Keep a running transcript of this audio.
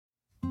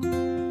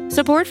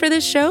Support for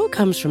this show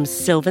comes from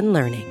Sylvan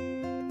Learning.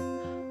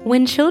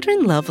 When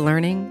children love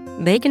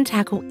learning, they can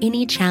tackle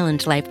any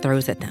challenge life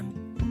throws at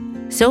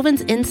them.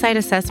 Sylvan's Insight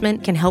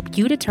Assessment can help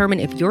you determine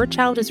if your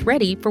child is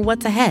ready for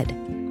what's ahead.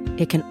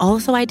 It can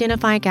also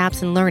identify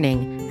gaps in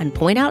learning and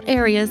point out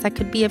areas that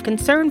could be of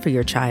concern for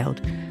your child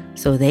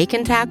so they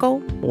can tackle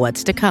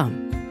what's to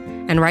come.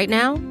 And right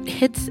now,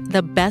 it's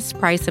the best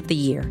price of the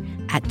year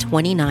at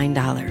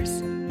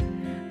 $29.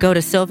 Go to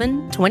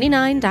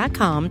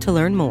sylvan29.com to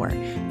learn more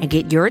and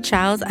get your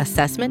child's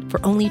assessment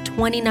for only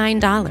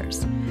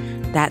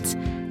 $29. That's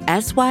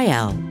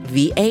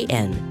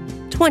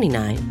SYLVAN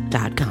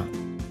 29.com.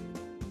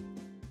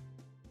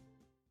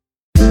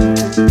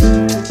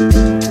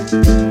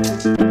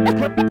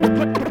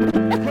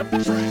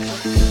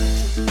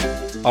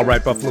 All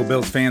right, Buffalo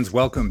Bills fans,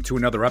 welcome to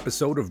another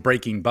episode of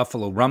Breaking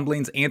Buffalo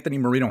Rumblings. Anthony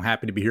Marino,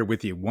 happy to be here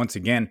with you once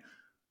again,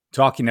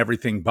 talking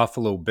everything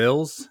Buffalo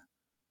Bills.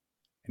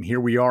 And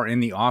here we are in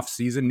the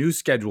off-season news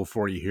schedule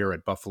for you here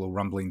at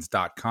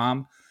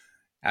BuffaloRumblings.com.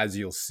 As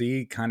you'll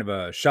see, kind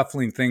of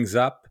shuffling things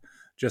up,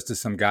 just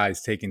as some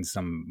guys taking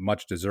some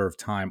much-deserved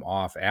time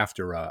off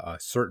after a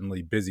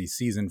certainly busy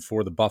season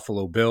for the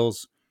Buffalo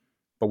Bills.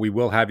 But we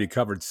will have you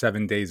covered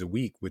 7 days a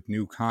week with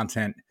new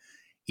content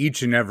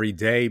each and every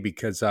day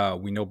because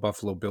we know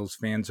Buffalo Bills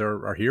fans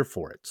are here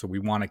for it. So we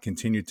want to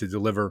continue to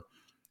deliver,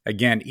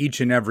 again, each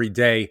and every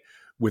day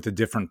with a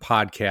different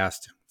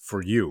podcast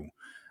for you.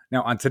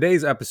 Now, on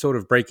today's episode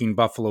of Breaking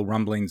Buffalo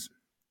Rumblings,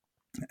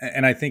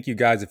 and I think you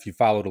guys, if you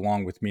followed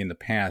along with me in the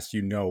past,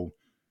 you know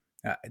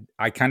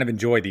I kind of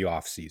enjoy the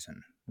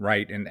offseason,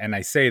 right? And I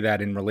say that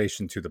in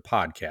relation to the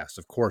podcast.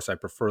 Of course, I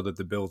prefer that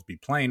the Bills be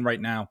playing right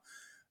now,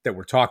 that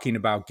we're talking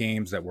about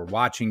games, that we're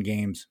watching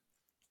games.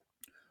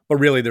 But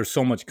really, there's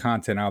so much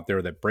content out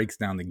there that breaks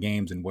down the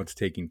games and what's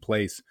taking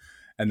place,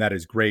 and that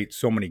is great.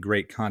 So many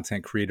great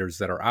content creators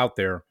that are out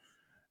there.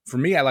 For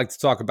me, I like to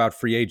talk about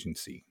free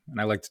agency, and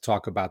I like to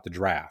talk about the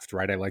draft,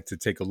 right? I like to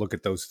take a look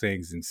at those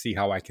things and see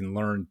how I can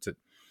learn to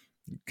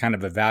kind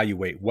of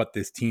evaluate what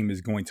this team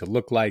is going to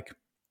look like,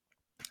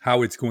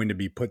 how it's going to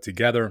be put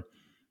together,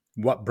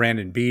 what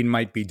Brandon Beane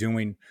might be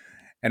doing.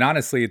 And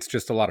honestly, it's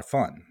just a lot of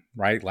fun,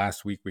 right?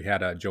 Last week, we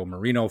had Joe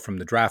Marino from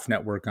the Draft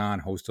Network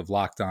on, host of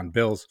Locked On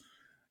Bills.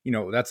 You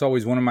know, that's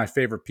always one of my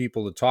favorite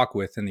people to talk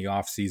with in the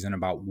offseason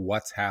about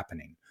what's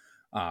happening.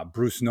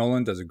 Bruce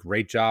Nolan does a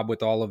great job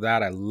with all of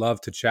that. I love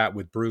to chat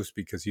with Bruce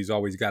because he's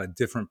always got a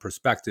different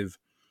perspective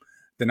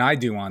than I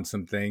do on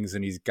some things,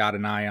 and he's got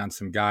an eye on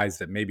some guys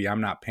that maybe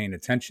I'm not paying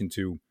attention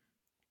to.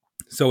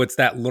 So it's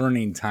that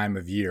learning time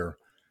of year,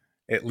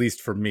 at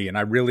least for me, and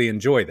I really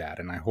enjoy that.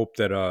 And I hope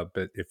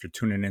that if you're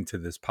tuning into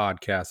this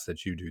podcast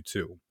that you do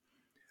too.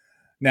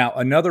 Now,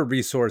 another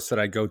resource that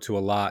I go to a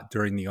lot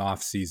during the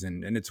off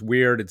season, and it's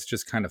weird, it's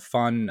just kind of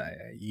fun.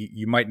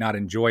 You might not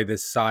enjoy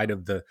this side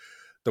of the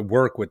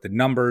work with the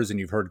numbers, and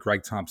you've heard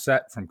Greg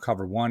Thompsett from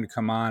Cover One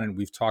come on, and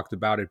we've talked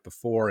about it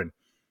before. And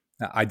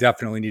I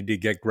definitely need to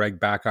get Greg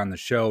back on the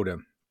show to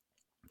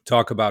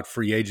talk about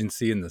free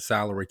agency and the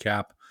salary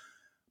cap.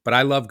 But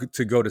I love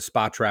to go to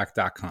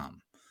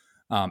SpotTrack.com.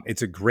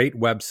 It's a great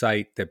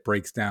website that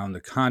breaks down the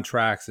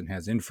contracts and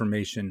has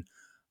information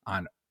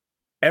on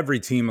every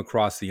team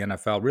across the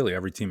NFL, really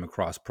every team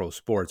across pro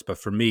sports. But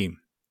for me,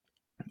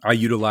 I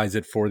utilize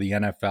it for the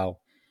NFL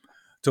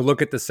to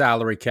look at the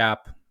salary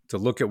cap, to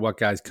look at what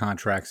guys'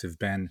 contracts have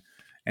been,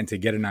 and to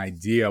get an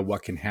idea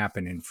what can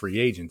happen in free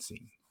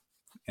agency.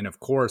 And of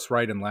course,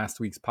 right, in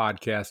last week's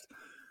podcast,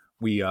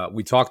 we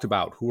talked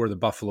about who are the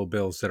Buffalo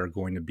Bills that are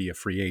going to be a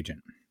free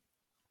agent.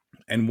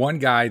 And one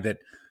guy that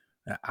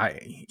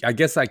I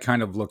guess I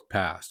kind of looked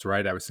past,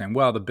 right? I was saying,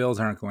 well, the Bills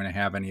aren't going to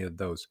have any of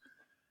those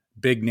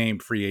big name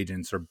free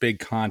agents or big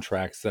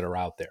contracts that are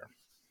out there.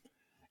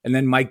 And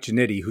then Mike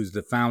Giannitti, who's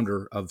the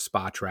founder of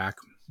Spot Track,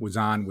 was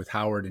on with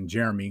Howard and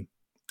Jeremy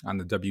on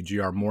the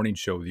WGR morning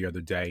show the other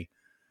day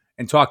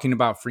and talking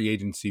about free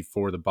agency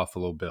for the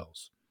Buffalo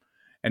Bills.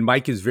 And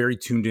Mike is very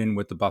tuned in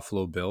with the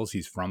Buffalo Bills.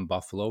 He's from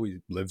Buffalo. He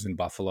lives in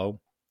Buffalo.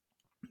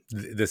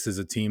 This is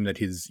a team that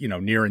he's,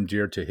 near and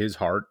dear to his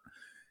heart.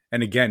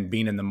 And again,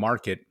 being in the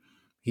market,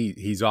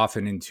 he's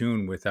often in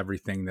tune with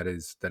everything that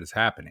is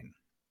happening.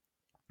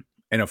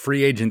 And a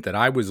free agent that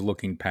I was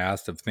looking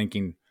past of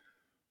thinking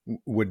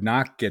would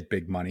not get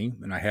big money,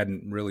 and I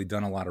hadn't really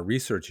done a lot of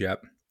research yet,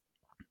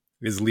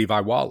 is Levi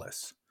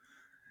Wallace.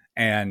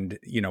 And,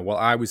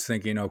 I was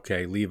thinking,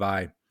 okay,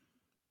 Levi,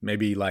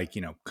 maybe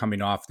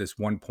coming off this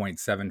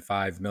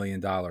 $1.75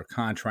 million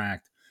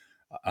contract,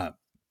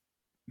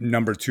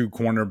 number 2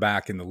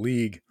 cornerback in the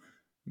league,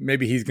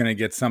 maybe he's going to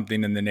get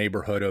something in the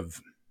neighborhood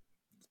of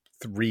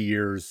 3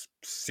 years,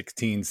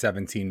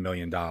 $16-17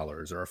 million,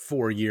 or a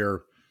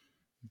 4-year,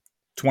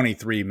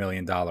 $23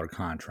 million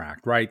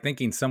contract, right?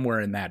 Thinking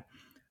somewhere in that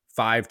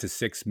 $5 to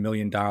 $6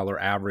 million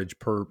average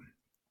per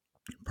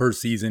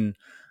season.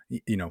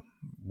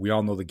 We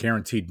all know the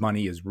guaranteed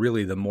money is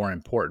really the more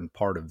important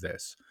part of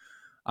this.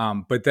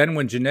 But then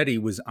when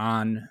Giannitti was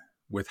on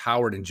with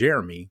Howard and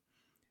Jeremy,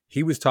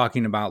 he was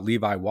talking about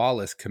Levi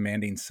Wallace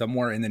commanding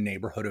somewhere in the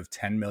neighborhood of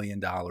 $10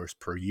 million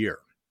per year.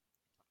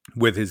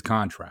 with his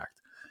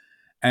contract.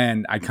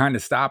 And I kind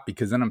of stopped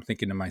because then I'm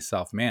thinking to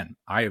myself, man,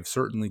 I have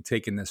certainly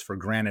taken this for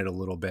granted a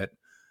little bit,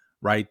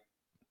 right?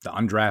 The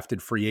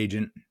undrafted free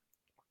agent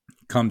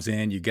comes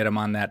in, you get him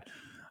on that,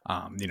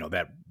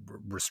 that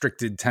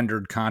restricted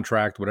tendered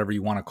contract, whatever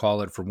you want to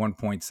call it, for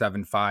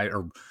 1.75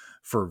 or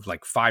for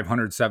like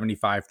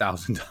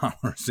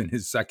 $575,000 in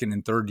his second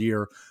and third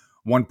year,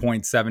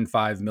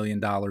 $1.75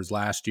 million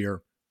last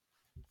year.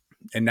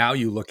 And now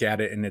you look at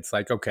it and it's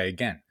like, okay,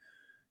 again,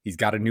 he's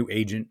got a new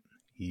agent.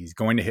 He's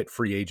going to hit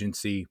free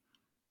agency.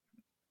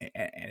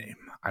 And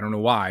I don't know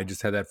why. I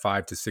just had that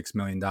 $5 to $6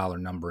 million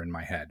number in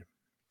my head.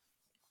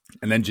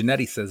 And then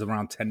Giannetti says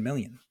around 10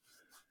 million.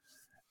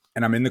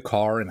 And I'm in the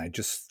car and I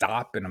just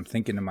stop and I'm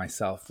thinking to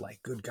myself,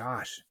 like, good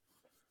gosh,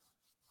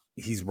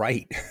 he's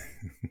right.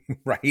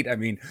 Right? I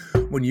mean,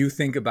 when you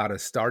think about a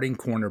starting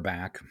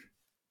cornerback,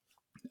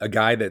 a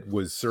guy that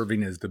was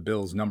serving as the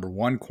Bills' number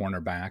one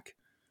cornerback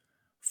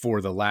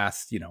for the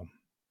last,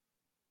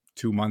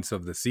 2 months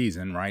of the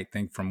season, right?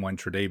 Think from when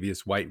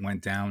Tre'Davious White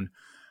went down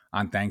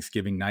on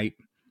Thanksgiving night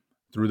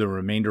through the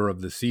remainder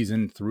of the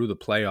season, through the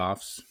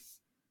playoffs.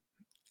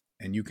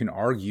 And you can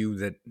argue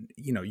that,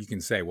 you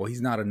can say, well,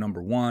 he's not a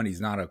number one.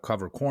 He's not a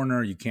cover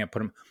corner. You can't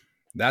put him.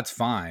 That's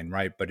fine,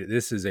 right? But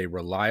this is a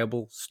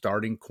reliable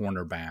starting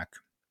cornerback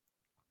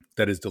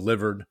that is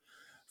delivered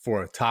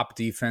for a top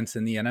defense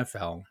in the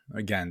NFL.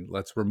 Again,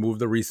 let's remove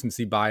the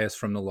recency bias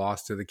from the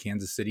loss to the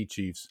Kansas City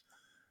Chiefs.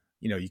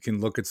 You can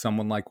look at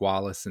someone like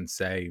Wallace and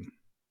say,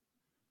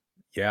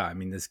 yeah, I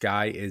mean, this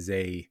guy is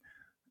a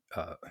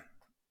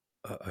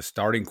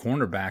starting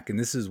cornerback, and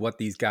this is what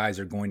these guys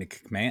are going to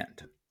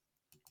command.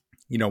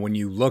 When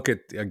you look at,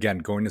 again,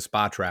 going to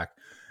Spot Track,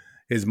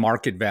 his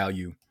market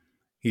value,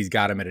 he's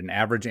got him at an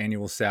average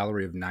annual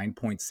salary of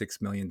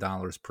 $9.6 million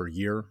per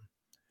year,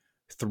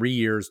 3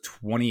 years,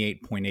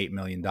 $28.8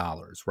 million,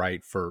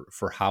 right,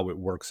 for how it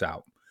works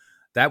out.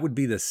 That would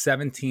be the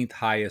 17th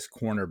highest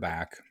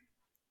cornerback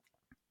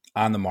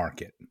on the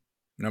market,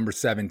 number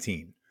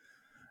 17.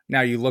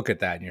 Now you look at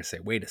that and you say,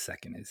 wait a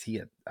second, is he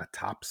a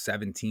top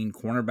 17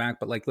 cornerback?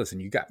 But like, listen,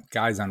 you got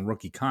guys on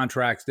rookie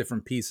contracts,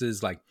 different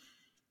pieces, like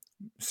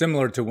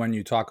similar to when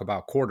you talk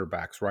about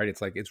quarterbacks, right?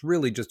 It's like, it's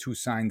really just who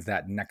signs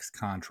that next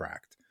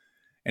contract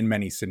in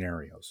many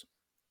scenarios.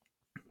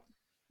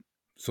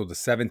 So the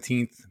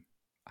 17th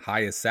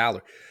highest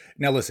salary.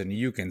 Now, listen,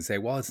 you can say,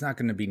 well, it's not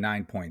going to be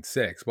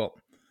 9.6. Well,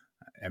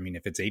 I mean,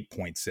 if it's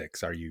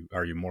 8.6,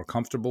 are you more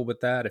comfortable with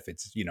that? If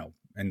it's,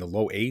 in the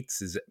low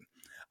eights, is it?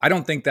 I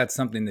don't think that's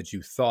something that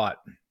you thought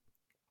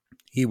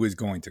he was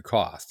going to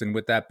cost. And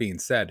with that being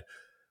said,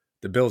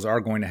 the Bills are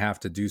going to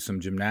have to do some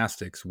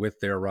gymnastics with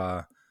their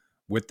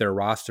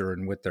roster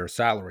and with their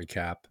salary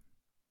cap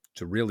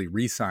to really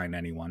re-sign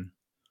anyone,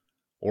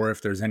 or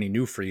if there's any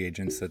new free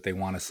agents that they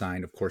want to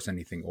sign, of course,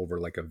 anything over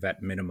like a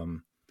vet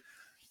minimum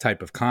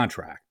type of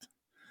contract.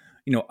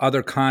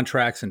 Other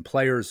contracts and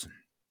players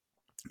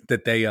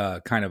that they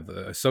kind of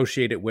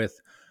associate it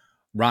with.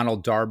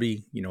 Ronald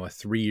Darby, a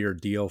 3-year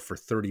deal for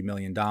 $30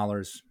 million.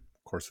 Of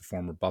course, a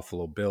former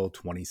Buffalo Bill,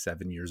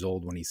 27 years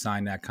old when he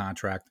signed that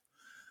contract.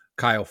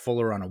 Kyle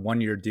Fuller on a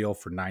 1-year deal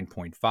for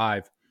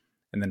 $9.5.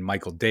 And then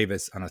Michael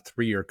Davis on a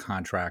 3-year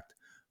contract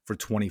for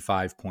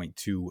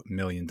 $25.2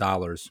 million.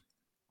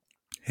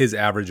 His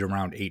average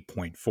around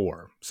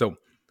 8.4. So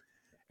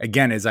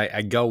again, as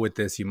I go with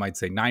this, you might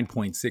say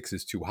 9.6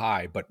 is too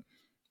high, but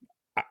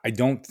I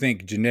don't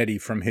think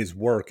Giannetti from his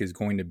work is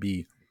going to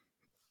be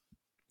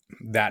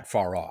that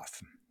far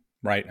off,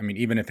 right? I mean,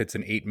 even if it's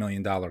an $8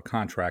 million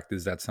contract,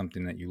 is that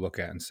something that you look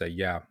at and say,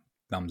 yeah,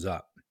 thumbs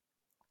up?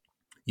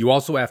 You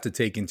also have to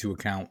take into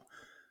account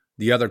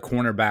the other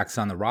cornerbacks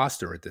on the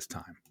roster at this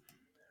time,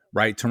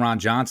 right? Teron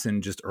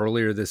Johnson just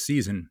earlier this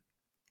season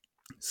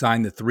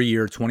signed the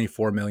 3-year,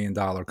 $24 million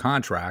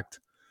contract.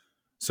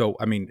 So,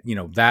 I mean,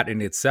 that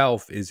in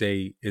itself is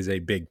a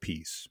big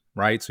piece,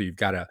 right? So you've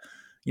got a,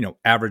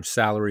 average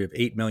salary of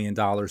 $8 million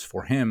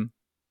for him,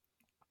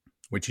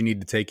 which you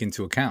need to take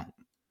into account.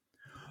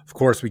 Of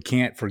course, we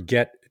can't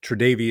forget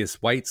Tre'Davious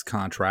White's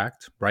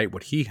contract, right?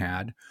 What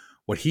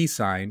he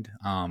signed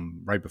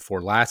right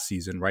before last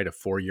season, right? A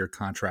 4-year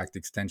contract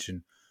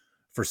extension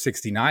for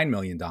 $69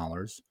 million.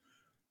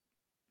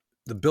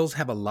 The Bills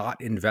have a lot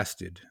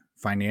invested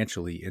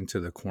financially into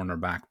the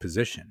cornerback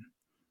position.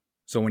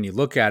 So when you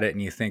look at it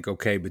and you think,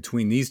 okay,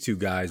 between these two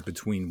guys,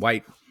 between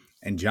White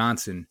and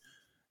Johnson,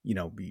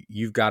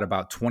 you've got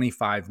about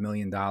 $25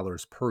 million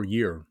per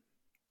year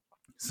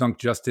sunk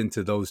just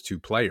into those two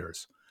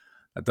players.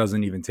 That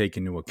doesn't even take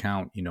into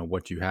account,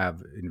 what you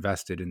have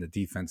invested in the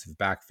defensive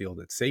backfield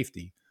at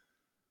safety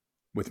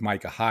with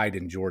Micah Hyde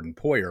and Jordan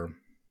Poyer.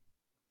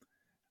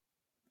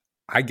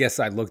 I guess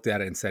I looked at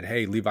it and said,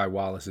 hey, Levi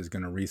Wallace is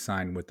going to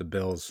re-sign with the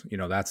Bills.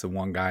 that's the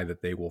one guy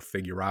that they will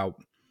figure out.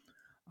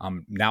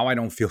 Now I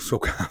don't feel so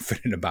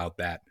confident about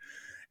that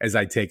as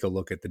I take a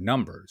look at the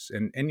numbers.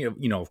 And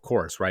of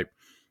course, right,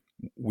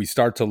 we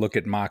start to look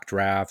at mock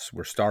drafts.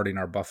 We're starting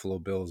our Buffalo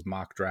Bills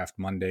mock draft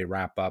Monday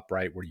wrap up,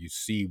 right, where you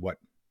see what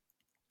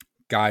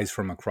guys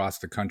from across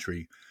the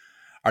country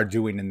are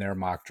doing in their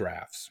mock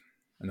drafts.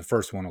 and the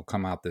first one will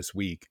come out this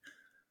week.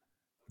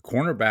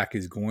 Cornerback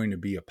is going to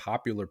be a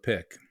popular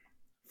pick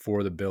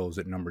for the Bills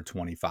at number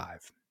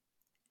 25.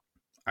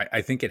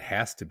 I think it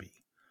has to be,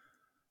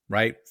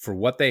 right? For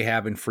what they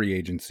have in free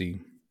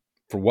agency,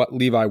 for what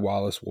Levi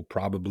Wallace will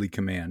probably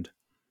command,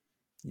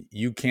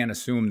 you can't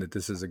assume that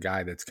this is a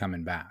guy that's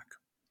coming back.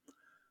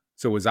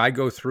 So as I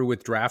go through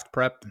with draft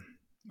prep,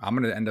 I'm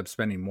going to end up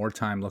spending more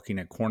time looking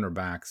at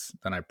cornerbacks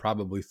than I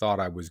probably thought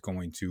I was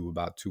going to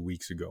about 2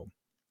 weeks ago,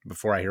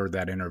 before I heard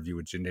that interview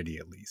with Giannitti,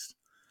 at least.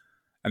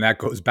 And that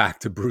goes back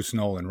to Bruce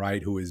Nolan,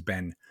 right, who has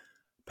been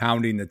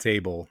pounding the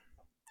table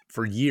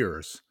for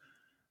years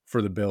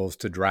for the Bills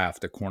to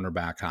draft a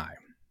cornerback high.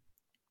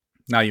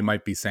 Now you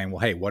might be saying, well,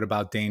 hey, what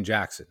about Dane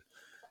Jackson?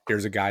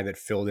 Here's a guy that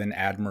filled in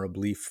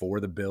admirably for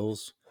the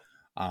Bills,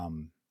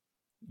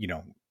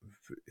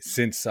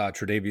 since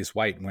Tre'Davious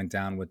White went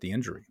down with the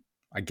injury.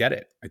 I get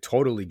it. I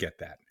totally get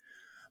that.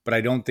 But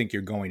I don't think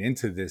you're going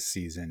into this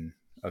season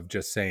of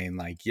just saying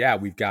like, yeah,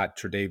 we've got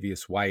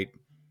Tre'Davious White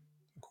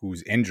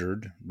who's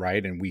injured,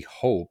 right? And we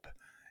hope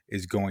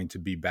is going to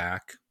be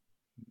back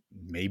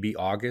maybe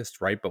August,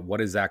 right? But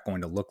what is that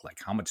going to look like?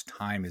 How much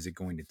time is it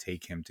going to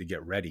take him to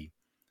get ready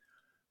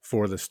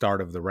for the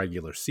start of the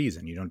regular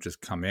season? You don't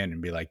just come in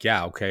and be like,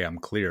 yeah, okay, I'm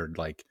cleared.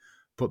 Like,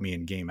 put me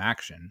in game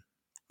action.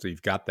 So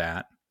you've got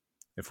that.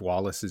 If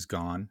Wallace is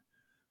gone,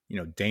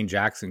 Dane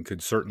Jackson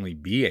could certainly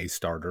be a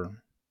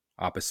starter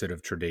opposite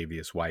of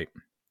Tre'Davious White.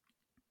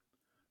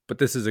 But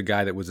this is a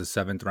guy that was a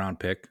 7th round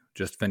pick,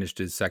 just finished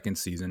his 2nd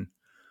season.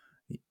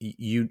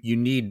 You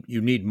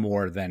need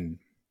more than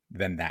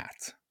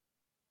that.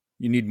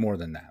 You need more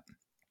than that.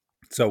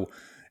 So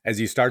as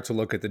you start to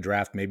look at the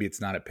draft, maybe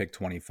it's not at pick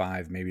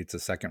 25, maybe it's a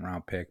 2nd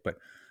round pick, but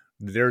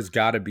there's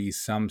got to be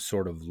some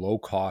sort of low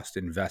cost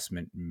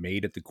investment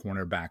made at the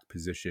cornerback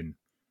position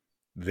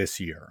this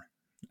year.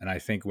 And I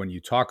think when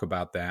you talk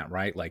about that,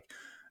 right, like,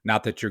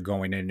 not that you're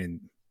going in and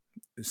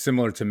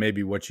similar to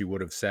maybe what you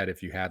would have said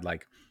if you had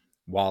like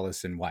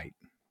Wallace and White,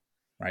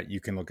 right? You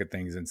can look at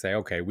things and say,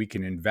 okay, we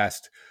can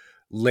invest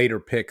later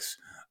picks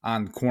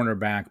on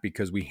cornerback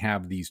because we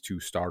have these 2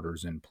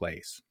 starters in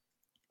place.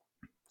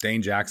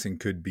 Dane Jackson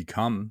could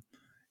become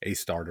a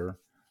starter,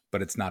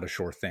 but it's not a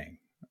sure thing.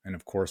 And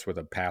of course, with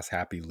a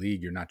pass-happy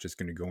league, you're not just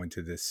going to go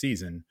into this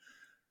season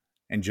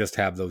and just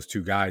have those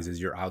 2 guys as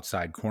your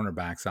outside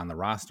cornerbacks on the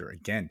roster.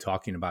 Again,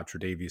 talking about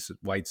Tre'Davious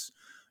White's,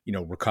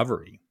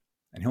 recovery,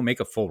 and he'll make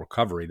a full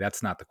recovery.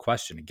 That's not the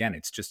question. Again,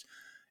 it's just,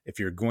 if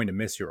you're going to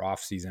miss your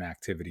off-season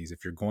activities,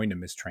 if you're going to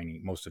miss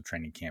most of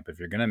training camp, if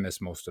you're going to miss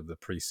most of the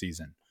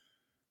preseason,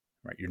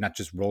 right? You're not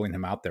just rolling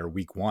him out there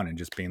week 1 and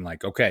just being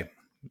like, okay,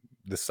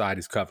 this side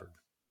is covered.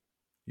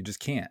 You just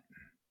can't.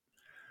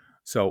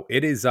 So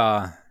it is,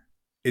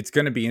 it's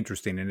going to be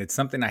interesting. And it's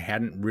something I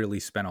hadn't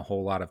really spent a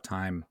whole lot of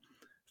time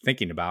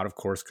thinking about, of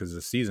course, because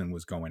the season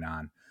was going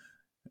on.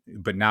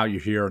 But now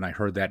you're here, and I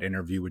heard that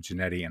interview with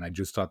Giannitti, and I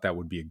just thought that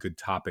would be a good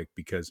topic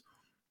because,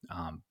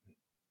 I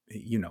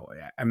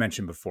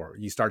mentioned before,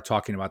 you start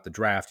talking about the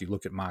draft, you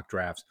look at mock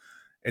drafts,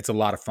 it's a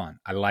lot of fun.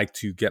 I like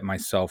to get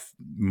myself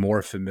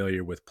more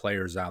familiar with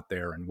players out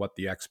there and what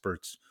the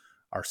experts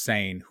are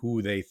saying,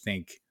 who they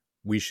think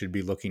we should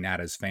be looking at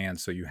as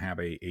fans, so you have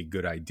a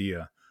good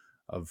idea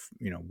of,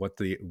 what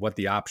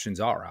the options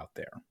are out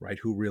there, right?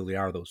 Who really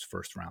are those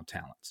first round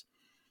talents?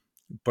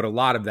 But a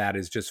lot of that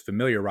is just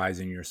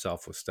familiarizing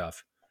yourself with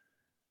stuff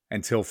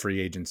until free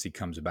agency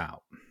comes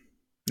about.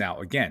 Now,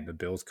 again, the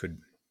Bills could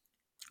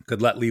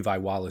let Levi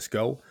Wallace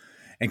go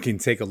and can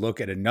take a look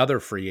at another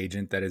free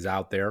agent that is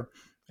out there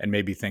and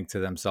maybe think to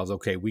themselves,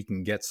 okay, we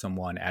can get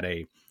someone at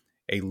a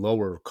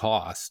lower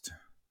cost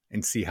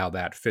and see how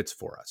that fits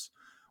for us.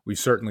 We've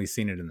certainly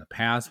seen it in the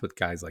past with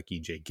guys like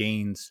EJ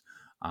Gaines,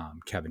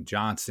 Kevin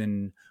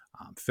Johnson,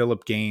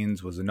 Phillip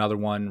Gaines was another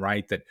one,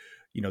 right? That,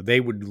 they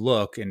would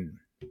look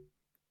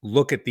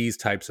at these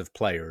types of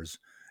players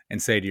and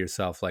say to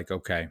yourself, like,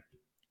 okay,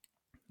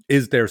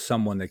 is there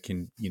someone that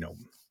can,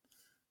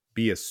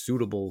 be a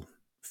suitable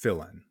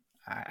fill-in?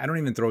 I don't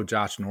even throw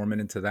Josh Norman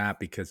into that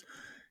because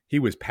he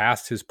was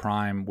past his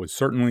prime, was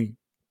certainly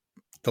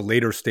the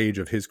later stage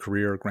of his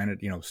career,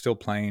 granted, still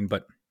playing.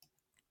 But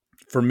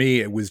for me,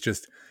 it was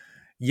just,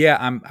 yeah,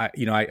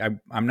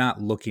 I'm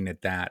not looking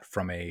at that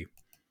from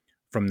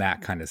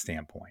that kind of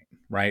standpoint,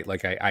 right?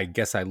 Like, I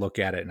guess I look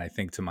at it and I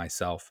think to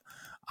myself,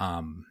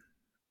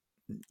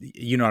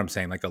 you know what I'm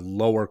saying? Like a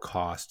lower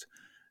cost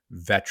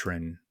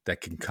veteran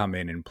that can come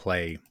in and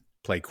play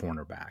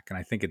cornerback. And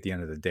I think at the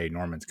end of the day,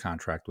 Norman's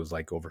contract was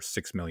like over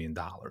 $6 million.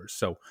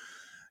 So,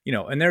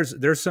 and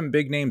there's some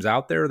big names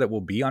out there that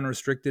will be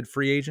unrestricted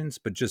free agents,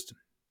 but just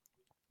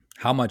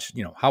how much,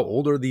 how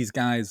old are these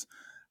guys?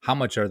 How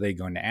much are they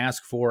going to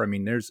ask for? I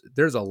mean,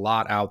 there's a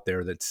lot out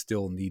there that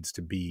still needs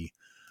to be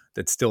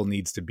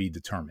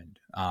determined.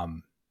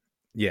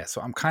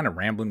 So I'm kind of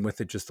rambling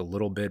with it just a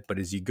little bit, but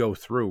as you go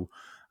through,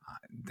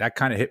 that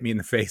kind of hit me in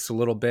the face a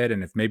little bit.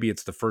 And if maybe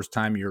it's the first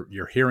time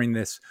you're hearing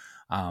this,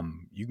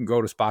 you can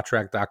go to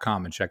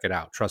spottrack.com and check it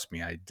out. Trust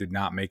me, I did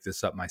not make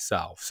this up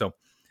myself. So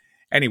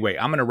Anyway,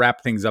 I'm going to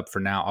wrap things up for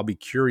now. I'll be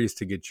curious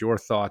to get your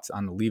thoughts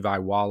on the Levi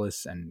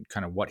Wallace and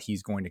kind of what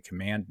he's going to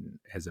command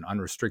as an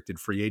unrestricted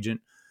free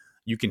agent.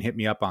 You can hit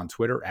me up on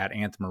Twitter at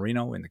Ant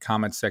Marino, in the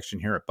comments section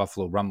here at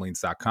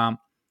BuffaloRumblings.com.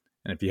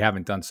 And if you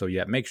haven't done so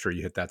yet, make sure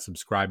you hit that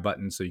subscribe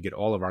button so you get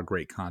all of our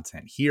great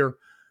content here.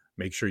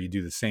 Make sure you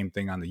do the same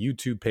thing on the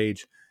YouTube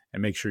page,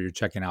 and make sure you're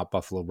checking out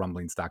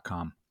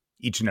BuffaloRumblings.com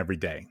each and every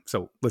day.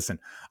 So listen,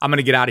 I'm going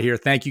to get out of here.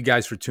 Thank you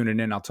guys for tuning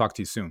in. I'll talk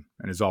to you soon.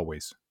 And as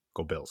always,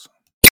 go Bills.